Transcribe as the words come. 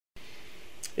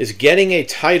Is getting a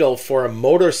title for a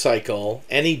motorcycle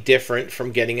any different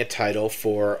from getting a title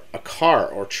for a car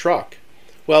or truck?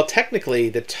 Well, technically,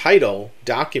 the title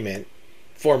document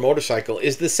for a motorcycle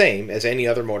is the same as any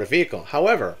other motor vehicle.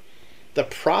 However, the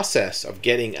process of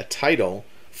getting a title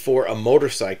for a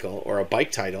motorcycle or a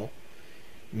bike title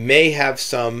may have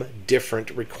some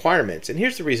different requirements. And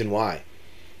here's the reason why.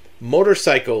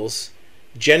 Motorcycles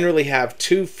generally have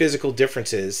two physical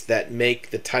differences that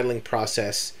make the titling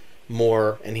process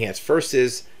more enhanced. First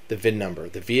is the VIN number,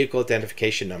 the vehicle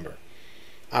identification number.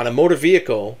 On a motor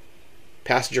vehicle,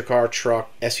 passenger car, truck,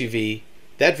 SUV,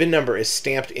 that VIN number is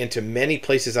stamped into many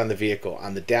places on the vehicle,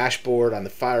 on the dashboard, on the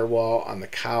firewall, on the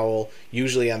cowl,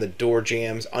 usually on the door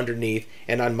jambs, underneath,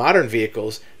 and on modern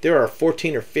vehicles, there are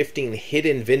 14 or 15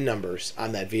 hidden VIN numbers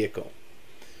on that vehicle.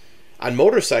 On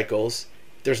motorcycles,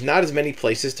 there's not as many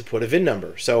places to put a VIN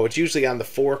number, so it's usually on the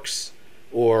forks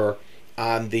or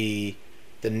on the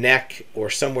neck or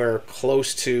somewhere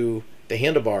close to the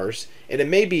handlebars, and it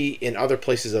may be in other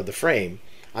places of the frame.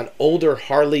 On older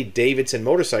Harley Davidson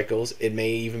motorcycles, it may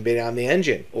even be on the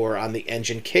engine or on the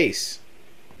engine case.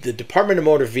 The Department of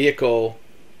Motor Vehicle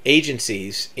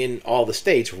agencies in all the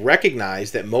states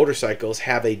recognize that motorcycles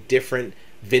have a different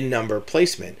VIN number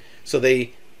placement. So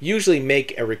they usually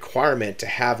make a requirement to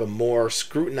have a more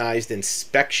scrutinized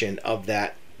inspection of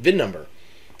that VIN number.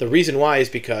 The reason why is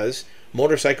because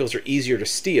motorcycles are easier to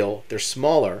steal, they're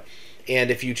smaller, and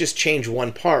if you just change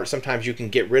one part, sometimes you can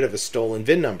get rid of a stolen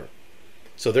VIN number.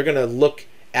 So they're going to look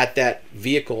at that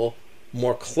vehicle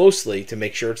more closely to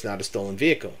make sure it's not a stolen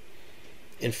vehicle.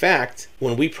 In fact,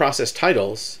 when we process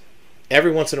titles,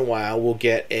 every once in a while we'll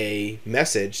get a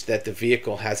message that the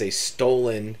vehicle has a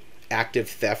stolen active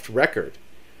theft record.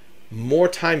 More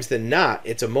times than not,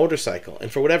 it's a motorcycle.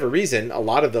 And for whatever reason, a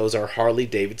lot of those are Harley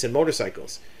Davidson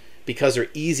motorcycles because they're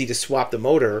easy to swap the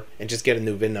motor and just get a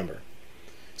new VIN number.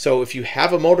 So if you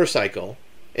have a motorcycle,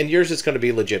 and yours is going to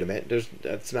be legitimate,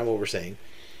 that's not what we're saying,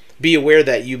 be aware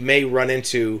that you may run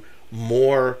into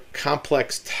more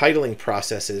complex titling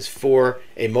processes for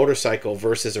a motorcycle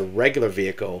versus a regular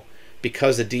vehicle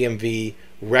because the DMV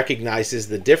recognizes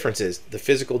the differences, the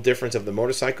physical difference of the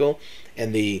motorcycle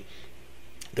and the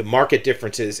market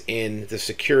differences in the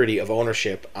security of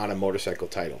ownership on a motorcycle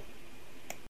title.